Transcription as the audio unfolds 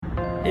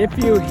If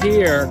you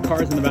hear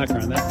cars in the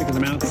background, that's because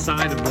I'm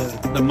outside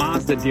of the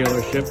Mazda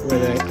dealership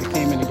where I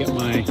came in to get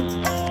my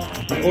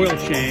oil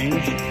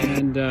change.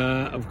 And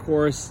of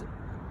course,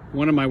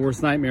 one of my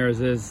worst nightmares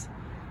is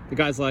the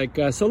guy's like,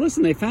 so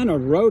listen, they found a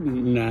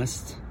rodent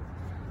nest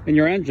in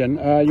your engine.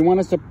 You want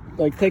us to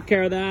take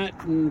care of that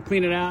and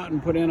clean it out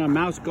and put in a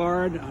mouse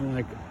guard? I'm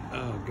like,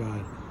 oh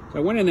God. So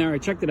I went in there, I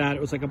checked it out.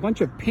 It was like a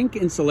bunch of pink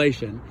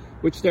insulation,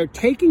 which they're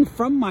taking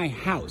from my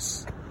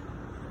house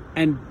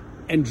and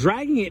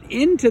dragging it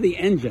into the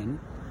engine.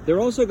 They're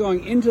also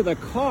going into the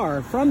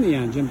car from the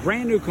engine,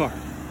 brand new car,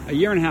 a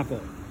year and a half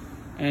old,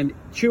 and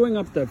chewing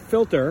up the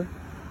filter.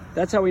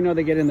 That's how we know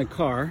they get in the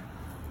car.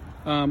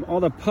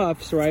 All the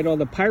puffs, right? All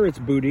the pirate's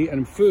booty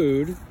and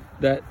food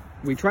that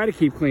we try to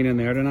keep clean in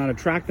there to not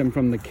attract them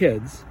from the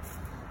kids.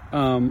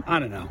 I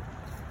don't know.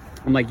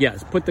 I'm like,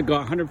 yes, put the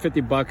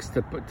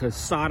 $150 to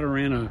solder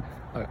in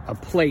a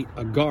plate,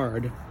 a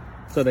guard,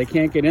 so they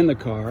can't get in the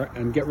car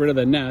and get rid of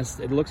the nest.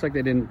 It looks like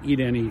they didn't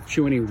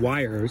chew any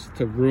wires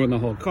to ruin the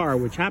whole car,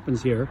 which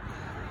happens here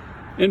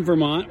in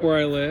Vermont where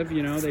I live.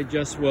 You know, they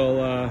just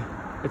will,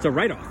 it's a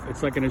write-off.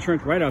 It's like an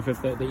insurance write-off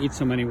if they eat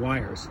so many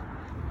wires.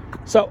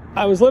 So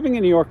I was living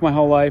in New York my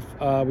whole life.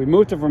 We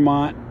moved to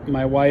Vermont,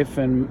 my wife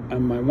and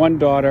my one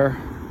daughter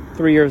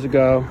 3 years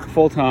ago,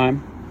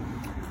 full-time.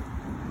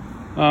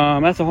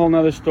 That's a whole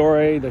nother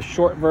story. The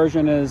short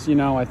version is,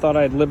 I thought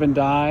I'd live and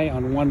die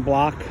on one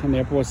block on the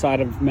Upper West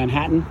Side of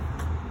Manhattan.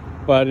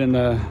 But in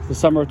the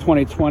summer of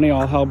 2020,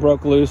 all hell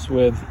broke loose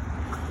with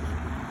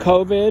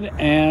COVID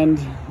and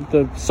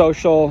the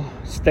social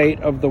state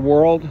of the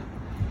world.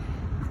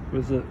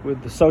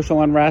 With the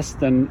social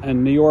unrest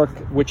and New York,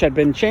 which had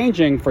been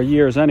changing for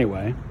years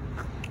anyway.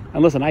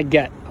 And listen, I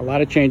get a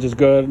lot of change is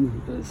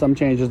good. Some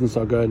change isn't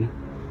so good.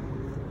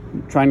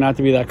 I'm trying not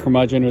to be that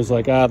curmudgeon who's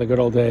like, the good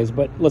old days.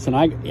 But listen,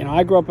 I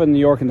grew up in New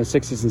York in the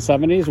 60s and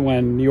 70s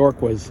when New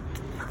York was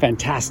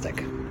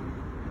fantastic.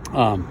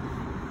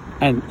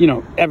 And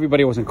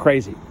everybody wasn't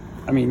crazy.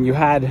 Obviously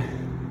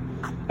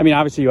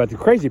you had the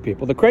crazy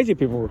people. The crazy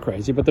people were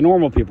crazy, but the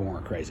normal people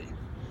weren't crazy.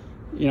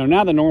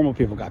 Now the normal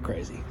people got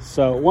crazy.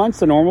 So once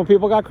the normal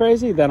people got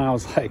crazy, then I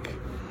was like,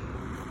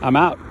 I'm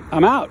out.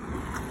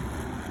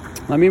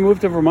 Let me move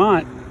to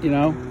Vermont,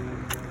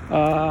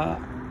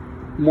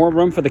 more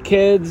room for the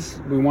kids.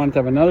 We wanted to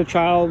have another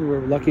child. We were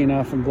lucky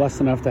enough and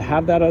blessed enough to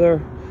have that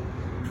other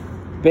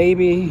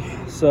baby.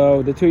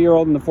 So the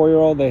 2-year-old and the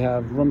 4-year-old, they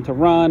have room to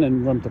run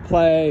and room to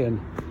play. And,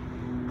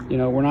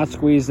 we're not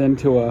squeezed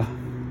into a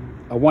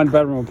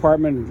 1-bedroom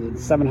apartment,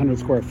 700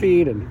 square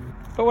feet.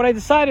 But what I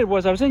decided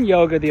was I was in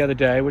yoga the other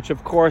day, which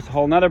of course, a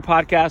whole nother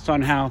podcast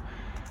on how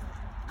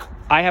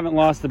I haven't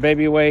lost the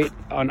baby weight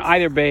on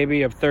either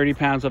baby of 30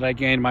 pounds that I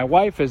gained. My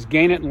wife has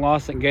gained it and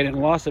lost it and gained it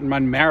and lost it and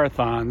run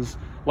marathons,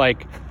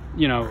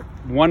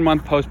 1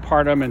 month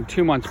postpartum and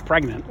 2 months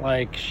pregnant.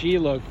 She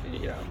looked,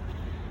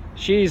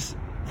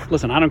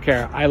 listen, I don't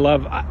care. I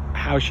love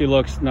how she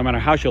looks, no matter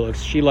how she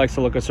looks. She likes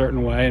to look a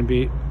certain way and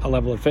be a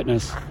level of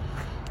fitness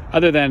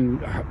other than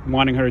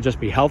wanting her to just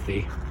be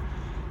healthy.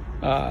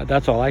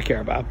 That's all I care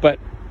about. But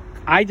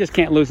I just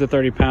can't lose the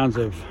 30 pounds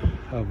of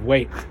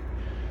weight.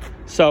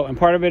 So, and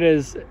part of it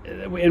is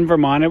in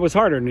Vermont, it was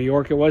harder. In New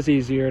York, it was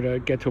easier to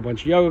get to a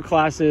bunch of yoga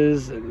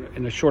classes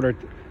in a shorter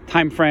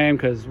time frame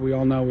because we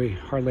all know we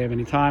hardly have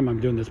any time. I'm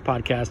doing this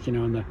podcast,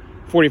 in the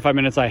 45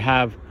 minutes I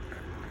have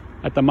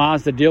at the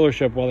Mazda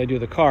dealership while they do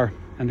the car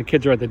and the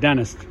kids are at the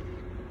dentist.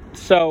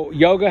 So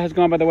yoga has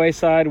gone by the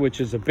wayside, which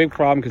is a big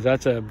problem because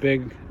that's a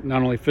big,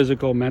 not only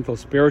physical, mental,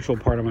 spiritual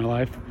part of my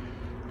life.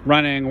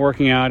 Running,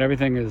 working out,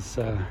 everything is,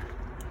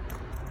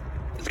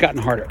 it's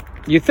gotten harder.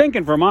 You think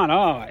in Vermont,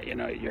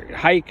 you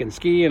hike and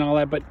ski and all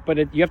that,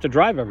 but you have to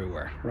drive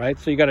everywhere, right?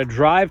 So you got to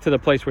drive to the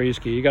place where you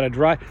ski. You got to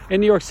drive.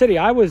 In New York City,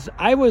 I was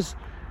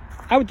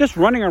just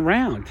running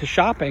around to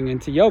shopping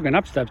and to yoga and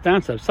up steps,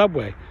 down steps,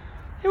 subway.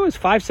 It was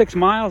 5-6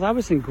 miles. I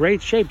was in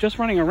great shape just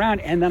running around.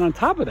 And then on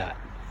top of that,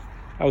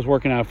 I was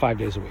working out 5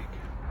 days a week.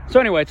 So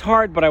anyway, it's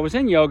hard, but I was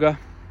in yoga.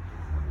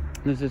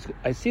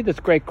 I see this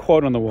great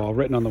quote on the wall,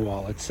 written on the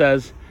wall. It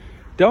says,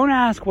 "Don't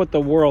ask what the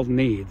world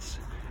needs.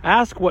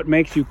 Ask what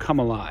makes you come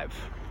alive."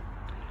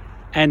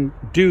 And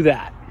do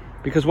that.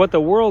 Because what the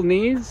world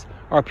needs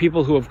are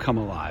people who have come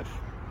alive.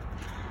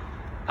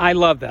 I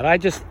love that. I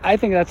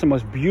think that's the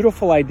most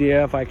beautiful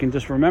idea. If I can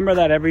just remember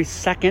that every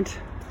second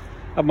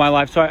of my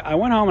life. So I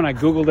went home and I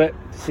Googled it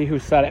to see who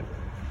said it.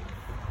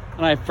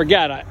 And I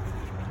forget.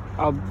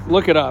 I'll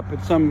look it up.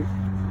 It's some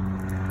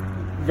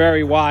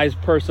very wise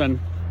person.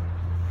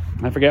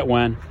 I forget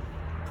when.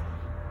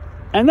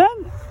 And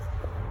then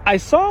I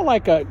saw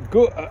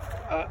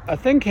a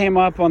thing came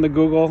up on the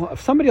Google of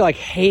somebody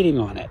hating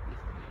on it,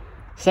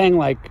 saying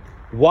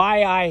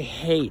why I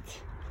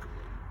hate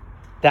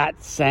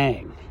that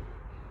saying.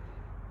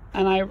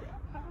 And I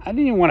didn't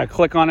even want to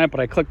click on it, but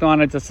I clicked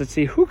on it just to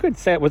see who could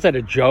say it. Was that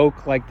a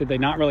joke? Did they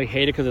not really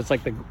hate it because it's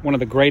one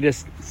of the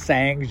greatest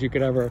sayings you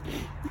could ever,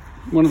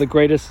 one of the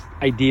greatest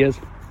ideas.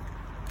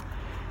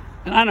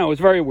 And I know, it was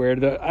very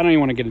weird. I don't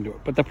even want to get into it.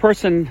 But the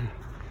person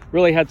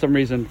really had some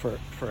reason for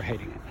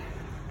hating it.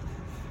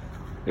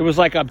 it was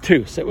like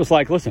obtuse. It was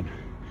like, listen,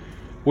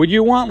 would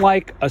you want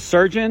like a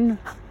surgeon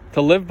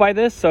to live by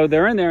this? So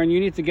they're in there and you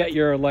need to get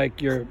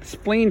your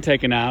spleen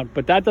taken out,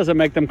 but that doesn't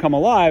make them come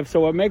alive. So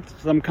what makes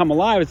them come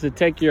alive is to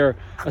take your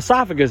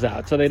esophagus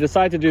out. So they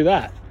decide to do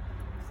that.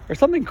 Or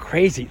something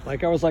crazy.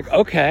 Like I was like,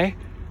 okay,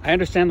 I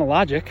understand the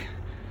logic.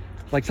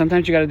 Like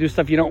sometimes you got to do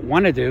stuff you don't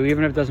want to do,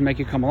 even if it doesn't make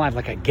you come alive.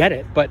 Like I get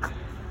it. But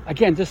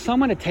again, just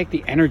someone to take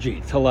the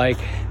energy to like,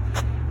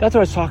 that's what I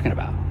was talking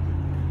about.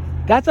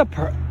 That's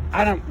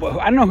I don't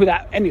know who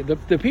that,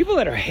 the people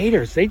that are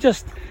haters, they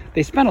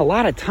spend a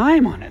lot of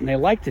time on it and they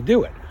like to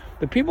do it.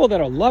 The people that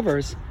are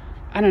lovers,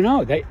 I don't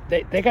know, they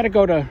got to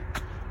go to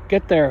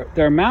get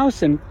their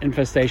mouse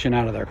infestation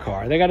out of their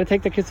car. They got to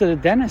take the kids to the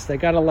dentist. They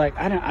got to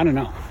I don't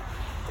know.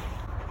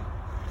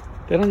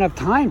 They don't have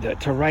time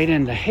to write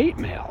in the hate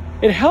mail.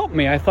 It helped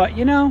me. I thought,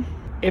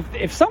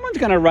 if someone's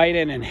going to write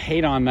in and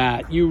hate on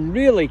that, you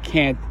really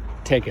can't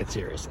take it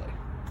seriously.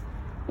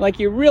 Like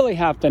you really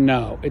have to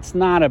know it's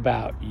not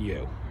about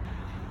you.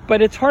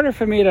 But it's harder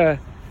for me to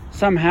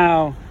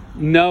somehow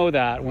know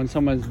that when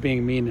someone's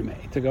being mean to me,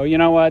 to go, you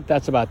know what,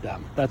 that's about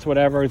them. That's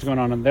whatever is going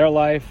on in their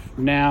life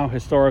now,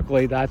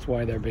 historically, that's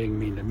why they're being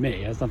mean to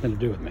me. It has nothing to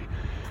do with me.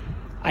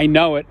 I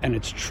know it and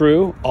it's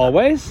true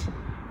always,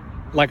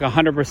 like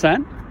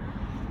 100%,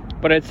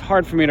 but it's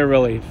hard for me to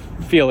really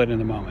feel it in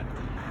the moment.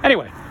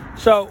 Anyway,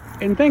 so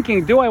in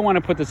thinking, do I want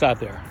to put this out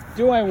there?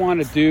 Do I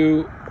want to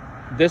do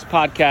this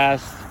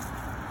podcast?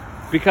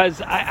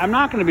 Because I'm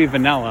not going to be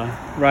vanilla,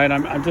 right?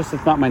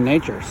 It's not my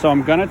nature. So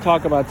I'm going to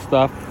talk about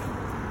stuff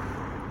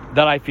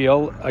that I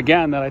feel,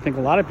 again, that I think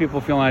a lot of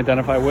people feel and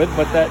identify with,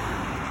 but that,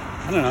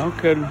 I don't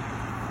know,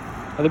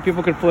 other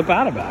people could flip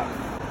out about.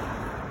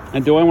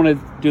 And do I want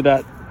to do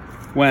that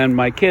when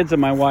my kids and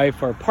my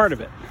wife are part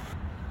of it?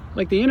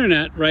 Like the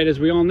internet, right, as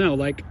we all know,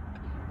 like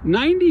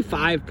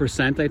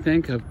 95%, I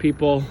think, of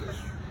people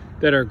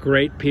that are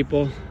great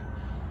people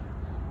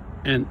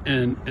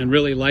and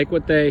really like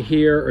what they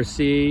hear or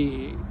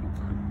see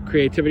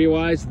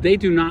creativity-wise, they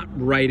do not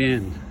write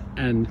in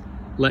and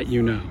let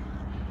you know.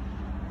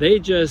 They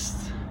just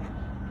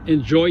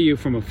enjoy you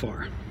from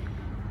afar,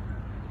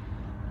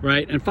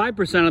 right? And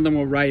 5% of them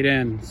will write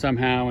in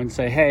somehow and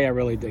say, hey, I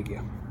really dig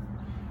you.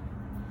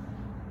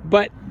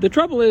 But the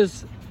trouble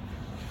is,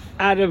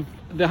 out of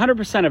the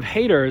 100% of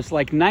haters,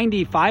 like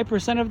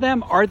 95% of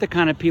them are the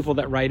kind of people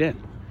that write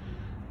in.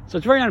 So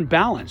it's very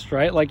unbalanced,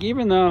 right? Like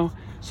even though,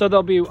 so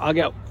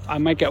I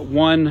might get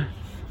one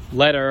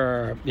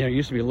letter, it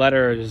used to be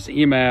letters,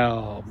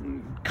 email,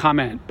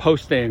 comment,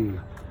 posting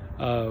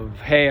of,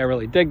 hey, I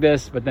really dig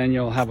this, but then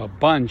I'll have a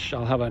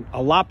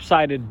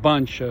lopsided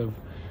bunch of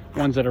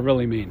ones that are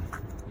really mean.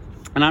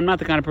 And I'm not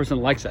the kind of person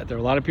that likes that. There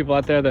are a lot of people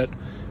out there that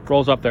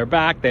rolls up their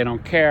back, they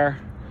don't care,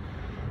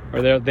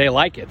 or they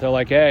like it. They're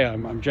like, hey,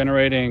 I'm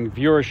generating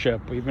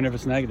viewership, even if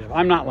it's negative.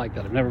 I'm not like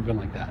that. I've never been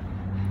like that.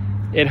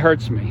 It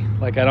hurts me.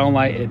 Like, I don't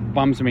like it. It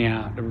bums me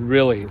out. It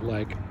really,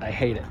 I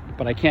hate it.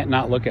 But I can't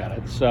not look at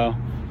it. So,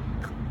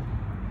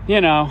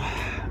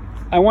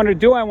 I wonder,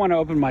 do I want to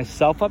open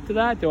myself up to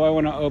that? Do I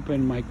want to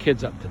open my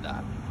kids up to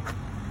that?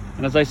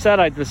 And as I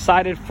said, I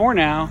decided for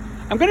now,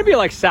 I'm going to be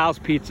like Sal's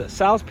Pizza.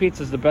 Sal's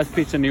Pizza is the best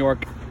pizza in New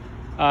York.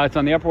 It's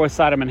on the Upper West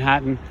Side of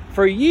Manhattan.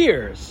 For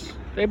years,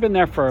 they've been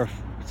there for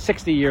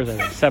 60 years, I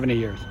think, 70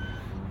 years.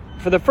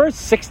 For the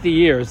first 60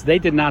 years, they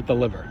did not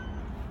deliver,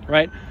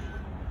 right?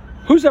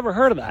 Who's ever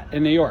heard of that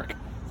in New York?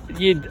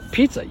 You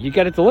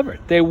get it delivered.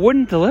 They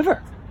wouldn't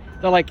deliver.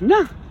 They're like,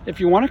 no, if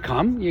you want to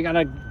come, you got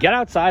to get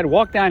outside,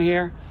 walk down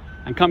here,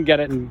 and come get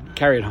it and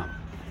carry it home.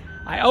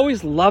 I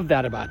always loved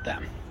that about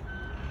them.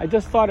 I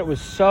just thought it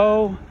was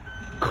so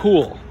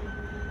cool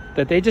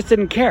that they just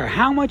didn't care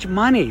how much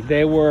money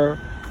they were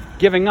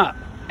giving up,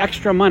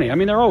 extra money. I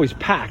mean, they're always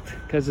packed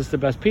because it's the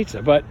best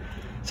pizza. But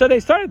so they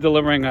started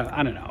delivering,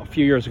 a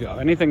few years ago.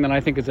 Anything that I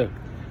think is I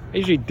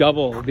usually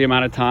double the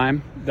amount of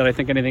time that I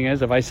think anything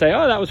is. If I say,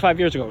 oh, that was 5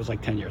 years ago, it was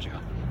like 10 years ago.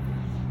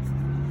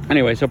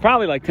 Anyway, so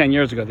probably like 10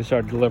 years ago they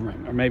started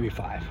delivering, or maybe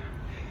 5.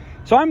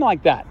 So I'm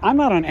like that. I'm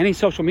not on any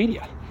social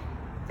media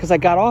because I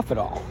got off it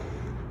all.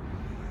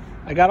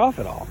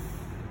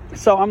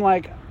 So I'm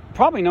like,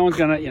 probably no one's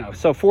going to,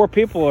 so 4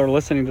 people are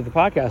listening to the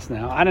podcast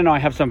now. I don't know. I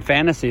have some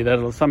fantasy that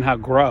it'll somehow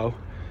grow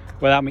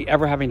without me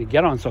ever having to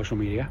get on social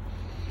media.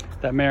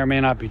 That may or may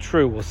not be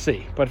true. We'll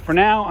see. But for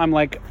now, I'm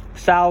like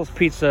Sal's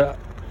Pizza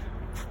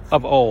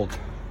of old,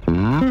 where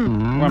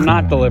I'm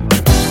not delivering.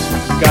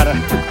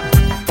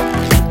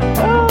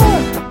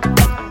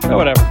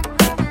 Whatever.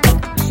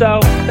 So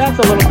that's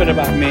a little bit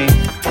about me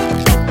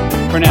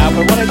for now.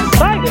 But what I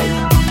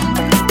decided